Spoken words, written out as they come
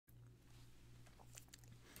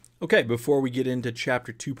Okay, before we get into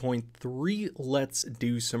chapter 2.3, let's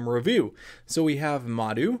do some review. So we have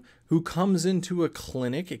Madhu, who comes into a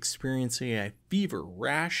clinic experiencing a fever,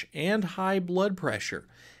 rash, and high blood pressure.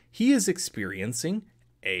 He is experiencing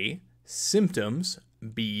A, symptoms,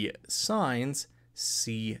 B, signs,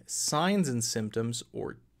 C, signs and symptoms,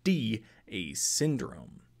 or D, a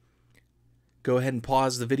syndrome. Go ahead and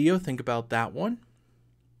pause the video, think about that one.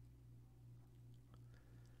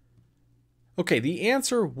 Okay, the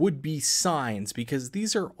answer would be signs, because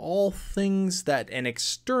these are all things that an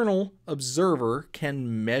external observer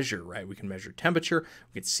can measure, right? We can measure temperature,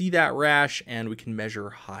 we can see that rash, and we can measure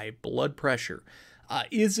high blood pressure.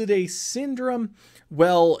 Is it a syndrome?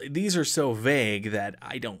 Well, these are so vague that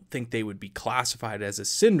I don't think they would be classified as a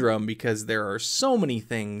syndrome, because there are so many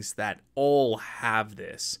things that all have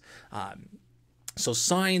this. So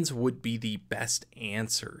signs would be the best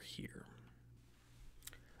answer here.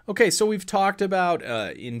 Okay, so we've talked about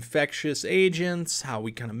infectious agents, how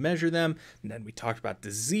we kind of measure them, and then we talked about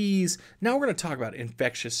disease. Now we're going to talk about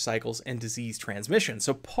infectious cycles and disease transmission.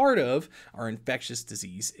 So part of our infectious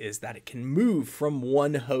disease is that it can move from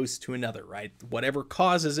one host to another, right? Whatever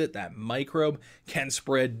causes it, that microbe can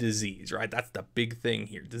spread disease, right? That's the big thing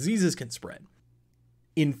here. Diseases can spread.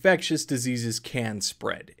 Infectious diseases can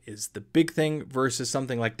spread is the big thing, versus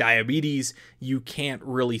something like diabetes. You can't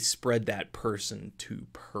really spread that person to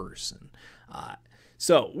person.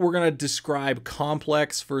 So we're going to describe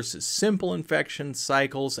complex versus simple infection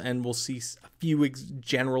cycles, and we'll see a few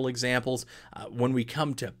general examples. When we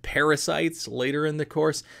come to parasites later in the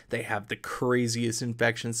course, they have the craziest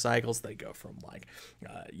infection cycles. They go from like,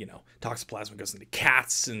 toxoplasma goes into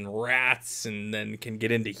cats and rats and then can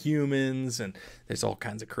get into humans, and there's all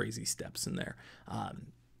kinds of crazy steps in there.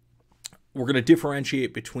 We're going to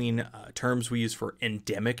differentiate between terms we use for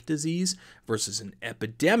endemic disease versus an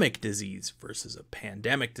epidemic disease versus a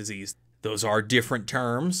pandemic disease. Those are different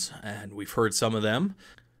terms, and we've heard some of them.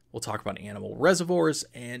 We'll talk about animal reservoirs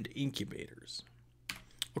and incubators.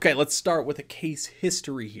 Okay, let's start with a case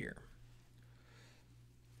history here.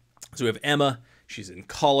 So we have Emma. She's in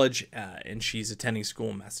college, and she's attending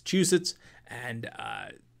school in Massachusetts, and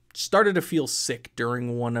started to feel sick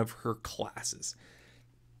during one of her classes.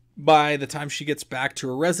 By the time she gets back to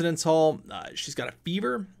her residence hall, she's got a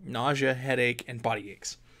fever, nausea, headache, and body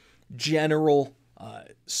aches. General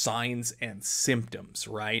signs and symptoms,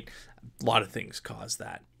 right? A lot of things cause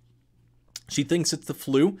that. She thinks it's the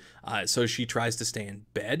flu, so she tries to stay in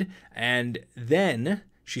bed, and then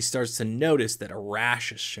she starts to notice that a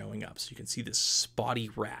rash is showing up. So you can see this spotty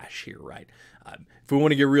rash here, right? If we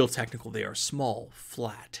want to get real technical, they are small,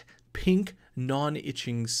 flat, pink,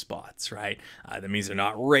 non-itching spots, right? That means they're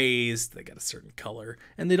not raised, they got a certain color,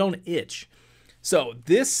 and they don't itch. So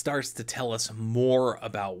this starts to tell us more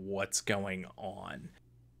about what's going on.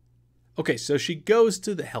 Okay, so she goes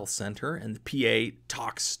to the health center, and the PA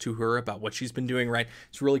talks to her about what she's been doing, right?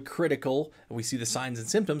 It's really critical. We see the signs and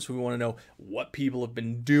symptoms. We want to know what people have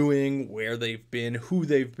been doing, where they've been, who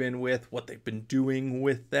they've been with, what they've been doing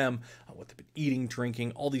with them, what they've been eating,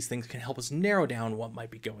 drinking. All these things can help us narrow down what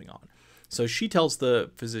might be going on. So she tells the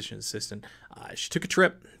physician assistant she took a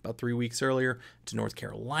trip about 3 weeks earlier to North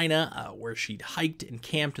Carolina, where she'd hiked and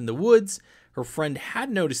camped in the woods. Her friend had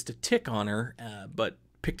noticed a tick on her, but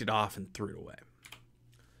picked it off and threw it away.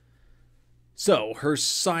 So her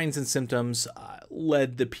signs and symptoms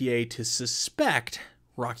led the PA to suspect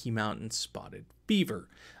Rocky Mountain spotted fever.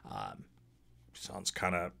 Sounds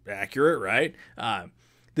kind of accurate, right?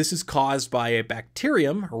 This is caused by a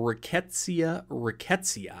bacterium, Rickettsia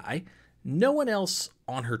rickettsii. No one else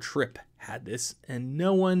on her trip had this, and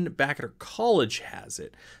no one back at her college has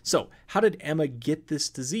it. So how did Emma get this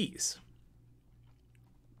disease?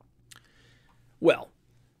 Well,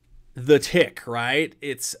 the tick, right?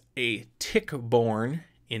 It's a tick-borne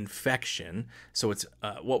infection. So it's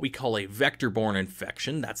what we call a vector-borne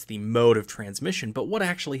infection. That's the mode of transmission. But what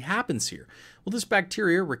actually happens here? Well, this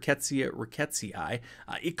bacteria, Rickettsia rickettsii,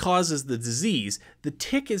 it causes the disease. The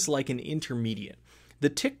tick is like an intermediate. The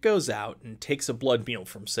tick goes out and takes a blood meal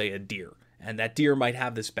from, say, a deer, and that deer might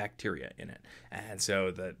have this bacteria in it. And so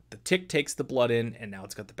the tick takes the blood in, and now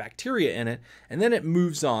it's got the bacteria in it, and then it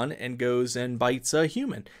moves on and goes and bites a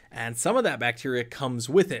human. And some of that bacteria comes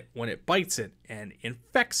with it when it bites it and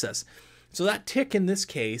infects us. So that tick in this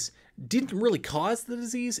case didn't really cause the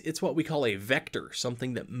disease. It's what we call a vector,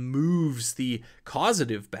 something that moves the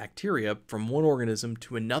causative bacteria from one organism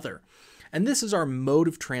to another. And this is our mode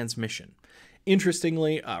of transmission.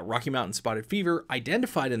 Interestingly, Rocky Mountain spotted fever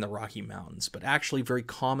identified in the Rocky Mountains, but actually very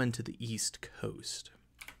common to the East Coast.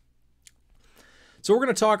 So we're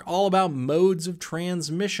going to talk all about modes of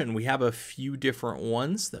transmission. We have a few different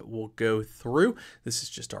ones that we'll go through. This is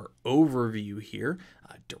just our overview here.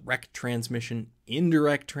 Direct transmission,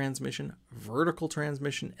 indirect transmission, vertical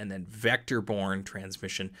transmission, and then vector-borne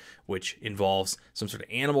transmission, which involves some sort of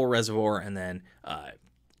animal reservoir, and then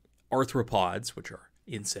arthropods, which are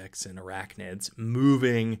insects and arachnids,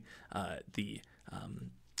 moving the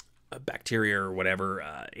bacteria or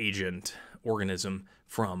whatever agent organism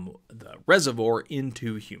from the reservoir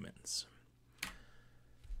into humans.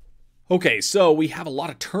 Okay, so we have a lot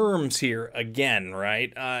of terms here again,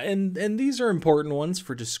 right? And these are important ones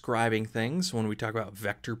for describing things. When we talk about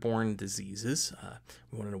vector-borne diseases,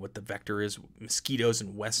 we want to know what the vector is. Mosquitoes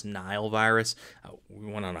and West Nile virus.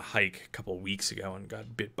 We went on a hike a couple of weeks ago and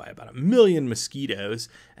got bit by about 1 million mosquitoes,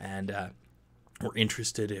 and we're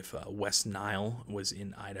interested if West Nile was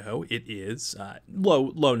in Idaho. It is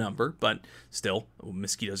low number, but still,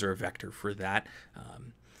 mosquitoes are a vector for that.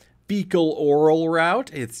 Fecal oral route,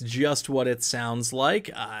 it's just what it sounds like.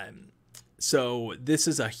 So this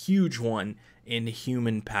is a huge one in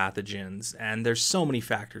human pathogens, and there's so many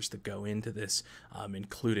factors that go into this,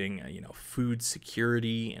 including food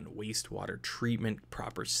security and wastewater treatment,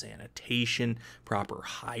 proper sanitation, proper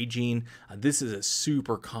hygiene. This is a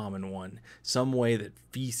super common one. Some way that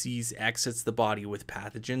feces exits the body with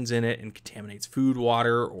pathogens in it and contaminates food,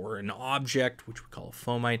 water, or an object, which we call a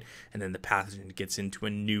fomite, and then the pathogen gets into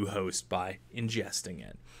a new host by ingesting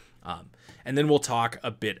it. And then we'll talk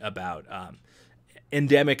a bit about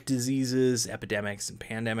endemic diseases, epidemics, and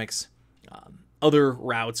pandemics. Other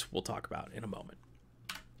routes we'll talk about in a moment.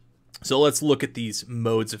 So let's look at these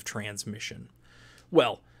modes of transmission.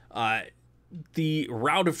 Well, the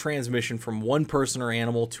route of transmission from one person or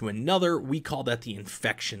animal to another, we call that the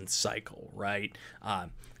infection cycle, right?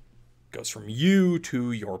 Goes from you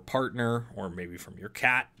to your partner, or maybe from your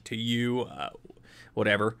cat to you,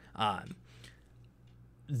 whatever.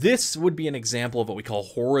 This would be an example of what we call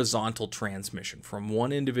horizontal transmission from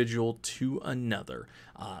one individual to another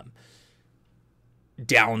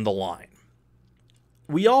down the line.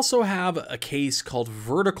 We also have a case called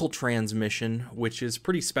vertical transmission, which is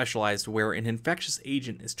pretty specialized, where an infectious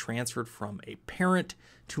agent is transferred from a parent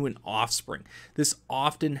to an offspring. This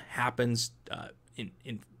often happens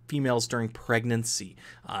in females during pregnancy.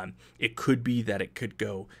 It could be that it could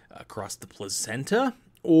go across the placenta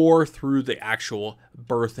or through the actual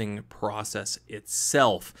birthing process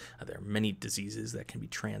itself. There are many diseases that can be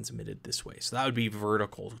transmitted this way. So that would be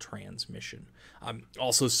vertical transmission.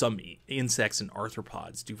 Also, some insects and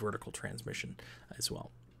arthropods do vertical transmission as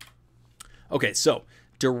well. Okay, so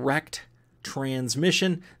direct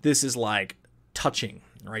transmission. This is like touching,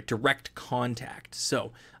 right? Direct contact.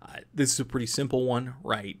 So this is a pretty simple one,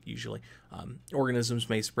 right? Usually organisms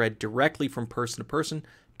may spread directly from person to person,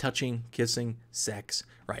 touching, kissing, sex,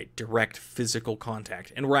 right? Direct physical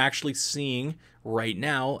contact. And we're actually seeing right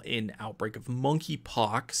now an outbreak of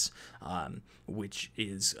monkeypox, which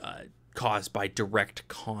is caused by direct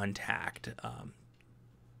contact,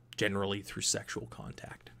 generally through sexual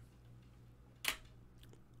contact.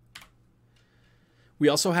 We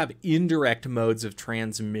also have indirect modes of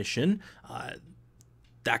transmission.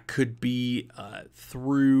 That could be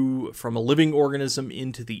from a living organism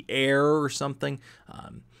into the air or something,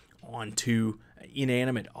 onto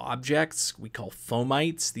inanimate objects we call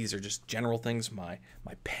fomites. These are just general things. My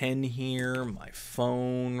pen here, my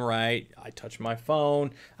phone, right? I touch my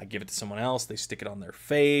phone, I give it to someone else, they stick it on their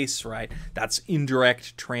face, right? That's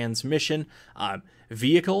indirect transmission.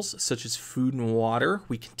 Vehicles such as food and water,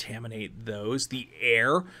 we contaminate those. The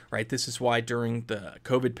air, right? This is why during the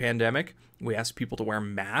COVID pandemic, we asked people to wear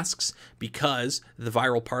masks, because the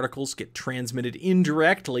viral particles get transmitted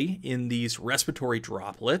indirectly in these respiratory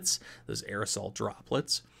droplets, those aerosol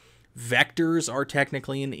droplets. Vectors are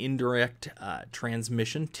technically an indirect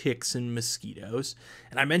transmission, ticks and mosquitoes.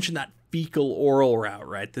 And I mentioned that fecal oral route,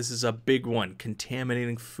 right? This is a big one,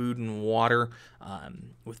 contaminating food and water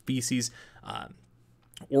with feces.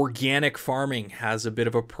 Organic farming has a bit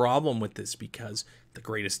of a problem with this, because the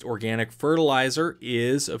greatest organic fertilizer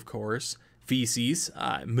is, of course, feces,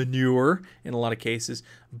 manure in a lot of cases.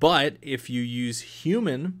 But if you use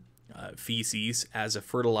human feces as a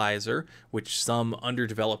fertilizer, which some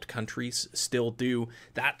underdeveloped countries still do,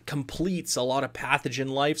 that completes a lot of pathogen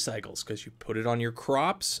life cycles, because you put it on your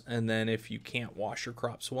crops, and then if you can't wash your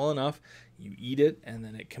crops well enough, you eat it, and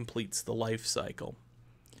then it completes the life cycle.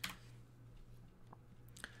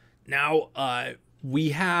 Now, we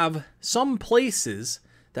have some places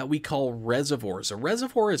that we call reservoirs. A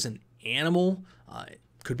reservoir is an animal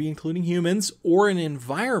could be including humans, or an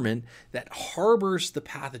environment that harbors the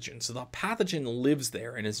pathogen. So the pathogen lives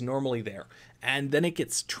there and is normally there, and then it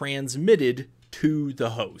gets transmitted to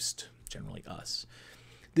the host, generally us.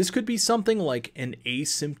 This could be something like an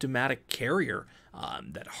asymptomatic carrier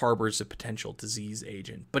that harbors a potential disease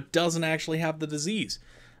agent, but doesn't actually have the disease.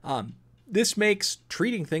 This makes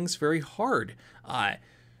treating things very hard.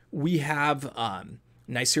 We have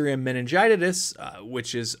Neisseria meningitidis,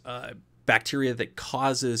 which is a bacteria that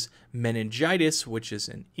causes meningitis, which is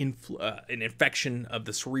an infection of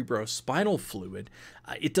the cerebrospinal fluid.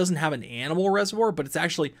 It doesn't have an animal reservoir, but it's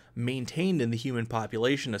actually maintained in the human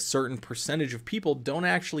population. A certain percentage of people don't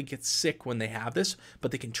actually get sick when they have this,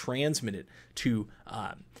 but they can transmit it to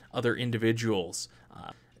other individuals.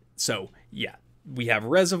 So yeah, we have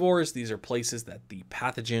reservoirs. These are places that the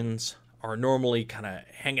pathogens are normally kind of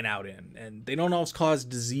hanging out in, and they don't always cause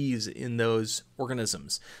disease in those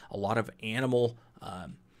organisms. A lot of animal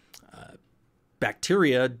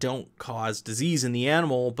bacteria don't cause disease in the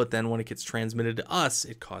animal, but then when it gets transmitted to us,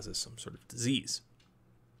 it causes some sort of disease.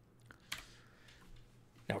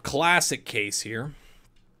 Now, a classic case here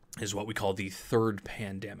is what we call the third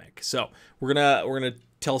pandemic. So we're gonna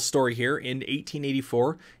tell a story here. In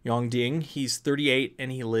 1884, Yang Ding, he's 38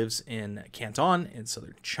 and he lives in Canton in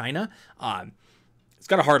southern China. He's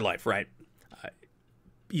got a hard life, right?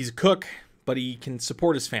 He's a cook, but he can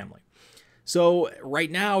support his family. So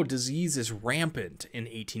right now, disease is rampant in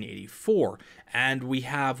 1884, and we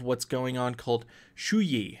have what's going on called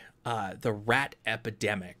Shuyi, the rat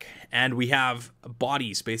epidemic, and we have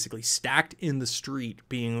bodies basically stacked in the street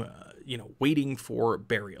being, waiting for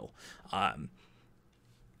burial.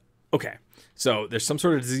 Okay, so there's some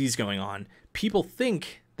sort of disease going on. People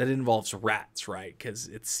think that it involves rats, right? Because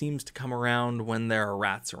it seems to come around when there are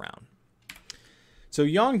rats around. So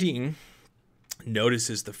Yang Ding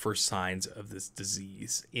notices the first signs of this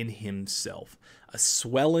disease in himself, a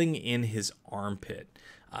swelling in his armpit.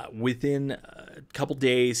 Within a couple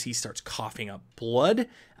days, he starts coughing up blood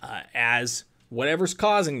as whatever's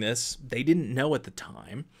causing this, they didn't know at the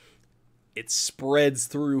time, it spreads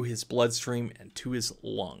through his bloodstream and to his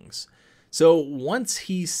lungs. So once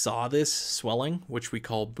he saw this swelling, which we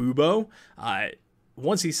call bubo,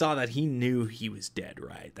 once he saw that, he knew he was dead,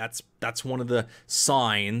 right? That's one of the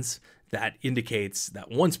signs that indicates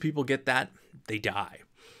that once people get that, they die.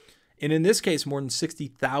 And in this case, more than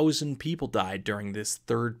 60,000 people died during this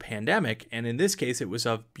third pandemic. And in this case, it was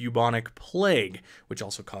of bubonic plague, which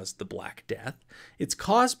also caused the Black Death. It's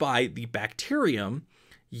caused by the bacterium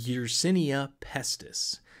Yersinia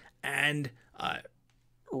pestis. And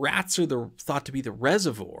rats are thought to be the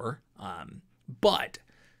reservoir, but,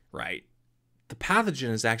 right, the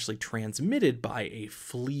pathogen is actually transmitted by a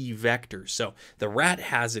flea vector. So the rat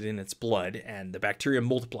has it in its blood, and the bacteria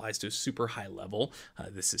multiplies to a super high level.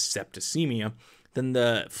 This is septicemia. Then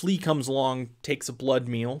the flea comes along, takes a blood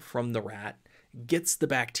meal from the rat, gets the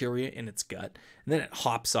bacteria in its gut, and then it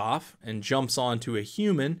hops off and jumps onto a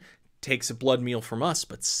human, takes a blood meal from us,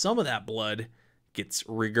 but some of that blood gets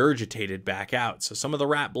regurgitated back out. So some of the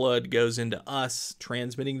rat blood goes into us,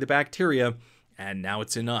 transmitting the bacteria, and now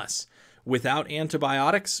it's in us. Without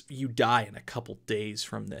antibiotics, you die in a couple days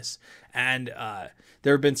from this. And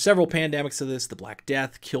there have been several pandemics of this. The Black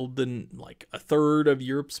Death killed like a third of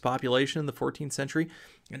Europe's population in the 14th century.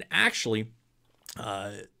 And actually,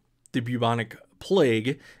 the bubonic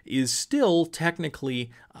plague is still technically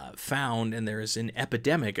found, and there is an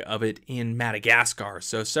epidemic of it in Madagascar.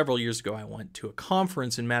 So several years ago, I went to a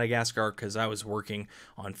conference in Madagascar because I was working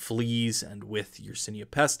on fleas and with Yersinia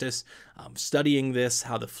pestis, studying this,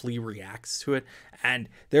 how the flea reacts to it. And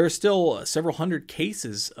there are still several hundred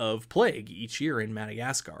cases of plague each year in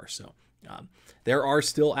Madagascar. So there are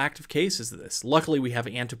still active cases of this. Luckily, we have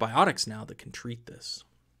antibiotics now that can treat this.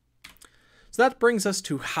 So that brings us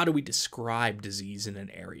to how do we describe disease in an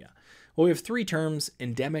area? Well, we have three terms: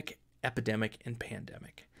 endemic, epidemic, and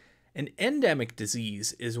pandemic. An endemic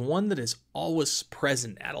disease is one that is always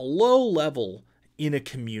present at a low level in a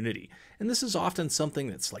community. And this is often something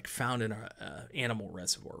that's like found in an animal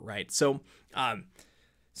reservoir, right? So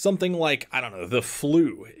something like, I don't know, the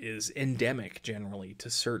flu is endemic generally to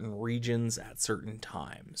certain regions at certain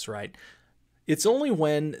times, right? It's only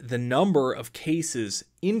when the number of cases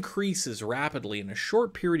increases rapidly in a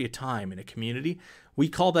short period of time in a community, we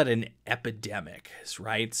call that an epidemic,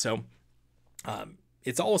 right? So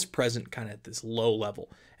it's always present kind of at this low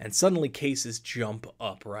level, and suddenly cases jump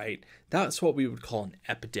up, right? That's what we would call an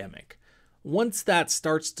epidemic. Once that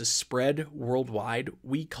starts to spread worldwide,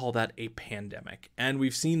 we call that a pandemic. And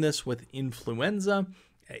we've seen this with influenza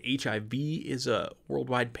HIV is a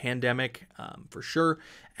worldwide pandemic for sure.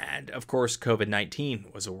 And of course,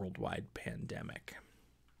 COVID-19 was a worldwide pandemic.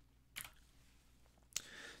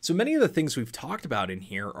 So many of the things we've talked about in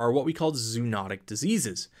here are what we call zoonotic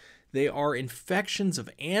diseases. They are infections of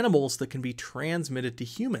animals that can be transmitted to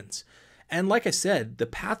humans. And like I said, the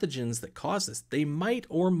pathogens that cause this, they might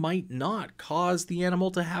or might not cause the animal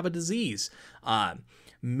to have a disease.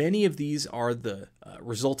 Many of these are the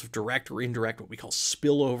result of direct or indirect, what we call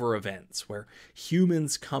spillover events, where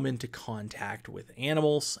humans come into contact with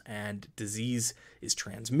animals and disease is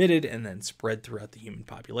transmitted and then spread throughout the human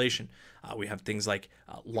population. We have things like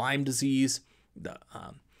Lyme disease. The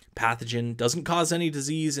pathogen doesn't cause any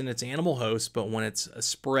disease in its animal host, but when it's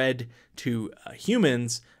spread to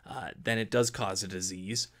humans, then it does cause a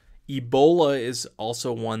disease. Ebola is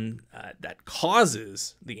also one that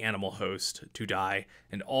causes the animal host to die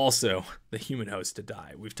and also the human host to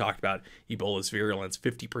die. We've talked about Ebola's virulence,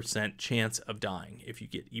 50% chance of dying if you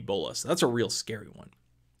get Ebola. So that's a real scary one.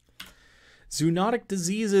 Zoonotic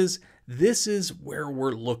diseases, this is where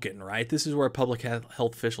we're looking, right? This is where public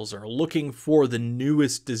health officials are looking for the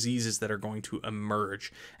newest diseases that are going to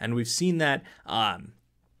emerge. And we've seen that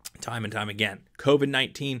time and time again.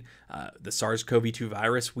 COVID-19, the SARS-CoV-2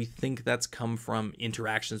 virus, we think that's come from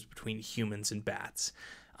interactions between humans and bats.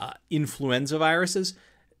 Influenza viruses,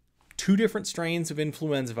 2 different strains of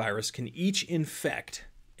influenza virus can each infect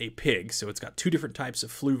a pig. So it's got 2 different types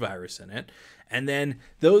of flu virus in it. And then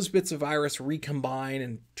those bits of virus recombine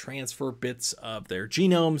and transfer bits of their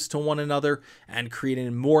genomes to one another and create a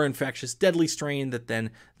more infectious, deadly strain that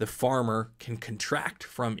then the farmer can contract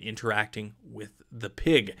from interacting with the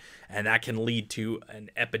pig. And that can lead to an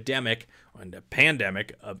epidemic and a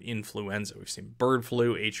pandemic of influenza. We've seen bird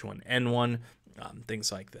flu, H1N1,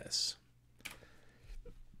 things like this.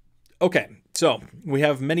 Okay, so we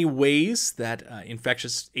have many ways that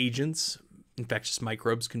infectious agents, infectious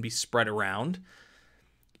microbes can be spread around.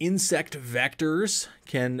 Insect vectors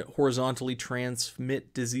can horizontally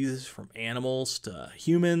transmit diseases from animals to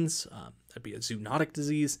humans. That'd be a zoonotic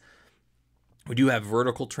disease. We do have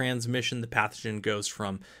vertical transmission. The pathogen goes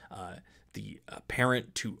from the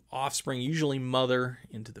parent to offspring, usually mother,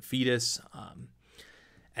 into the fetus.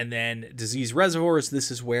 And then disease reservoirs, this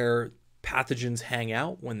is where pathogens hang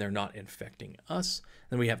out when they're not infecting us.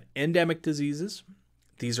 Then we have endemic diseases.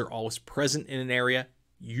 These are always present in an area,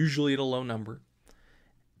 usually at a low number.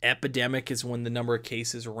 Epidemic is when the number of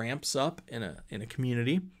cases ramps up in a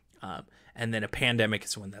community. And then a pandemic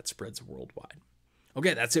is when that spreads worldwide.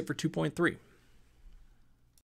 Okay, that's it for 2.3.